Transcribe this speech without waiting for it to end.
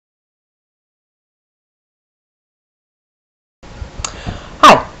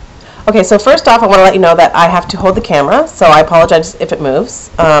Okay, so first off, I want to let you know that I have to hold the camera, so I apologize if it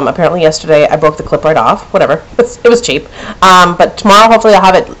moves. Apparently yesterday I broke the clip right off. Whatever, it was cheap. But tomorrow, hopefully, I'll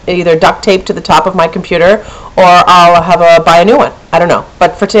have it either duct taped to the top of my computer, or I'll have buy a new one. I don't know.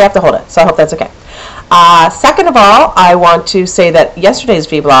 But for today, I have to hold it, so I hope that's okay. Second of all, I want to say that yesterday's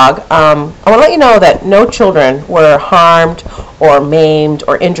vlog, I want to let you know that no children were harmed or maimed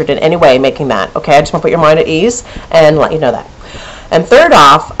or injured in any way making that. Okay, I just want to put your mind at ease and let you know that. And third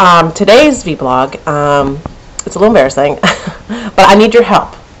off, today's vlog, it's a little embarrassing, but I need your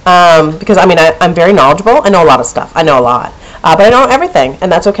help. Because, I mean, I'm very knowledgeable. I know a lot of stuff. I know a lot. But I don't know everything, and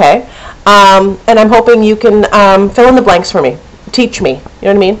that's okay. And I'm hoping you can fill in the blanks for me. Teach me. You know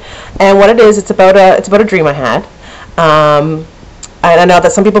what I mean? And what it is, it's about a dream I had. And I know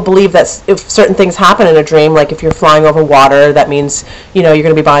that some people believe that if certain things happen in a dream, like if you're flying over water, that means, you know, you're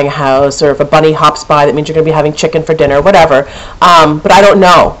going to be buying a house, or if a bunny hops by, that means you're going to be having chicken for dinner, whatever. But I don't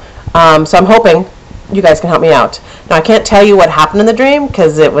know. So I'm hoping you guys can help me out. Now, I can't tell you what happened in the dream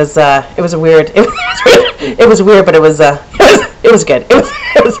because it was a weird. It was weird, but it was good.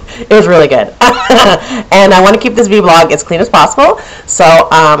 It was really good. And I want to keep this vlog as clean as possible, so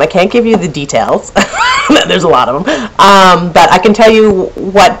I can't give you the details. There's a lot of them, but I can tell you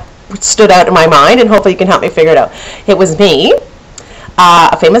what stood out in my mind, and hopefully you can help me figure it out. It was me,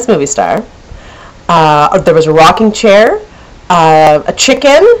 a famous movie star. There was a rocking chair, a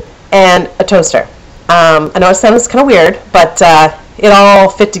chicken, and a toaster. I know it sounds kind of weird, but it all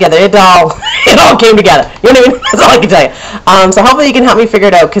fit together. It all came together. You know what I mean? That's all I can tell you. So hopefully you can help me figure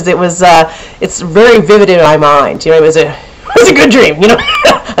it out, because it's very vivid in my mind. You know, it was a good dream. You know,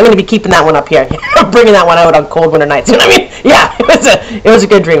 I'm going to be keeping that one up here, bringing that one out on cold winter nights. You know what I mean? Yeah, it was a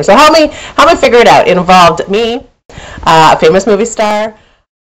good dream. So help me figure it out. It involved me, a famous movie star,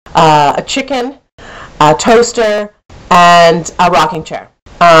 a chicken, a toaster, and a rocking chair.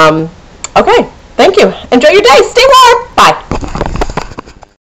 Okay. Thank you. Enjoy your day. Stay warm. Bye.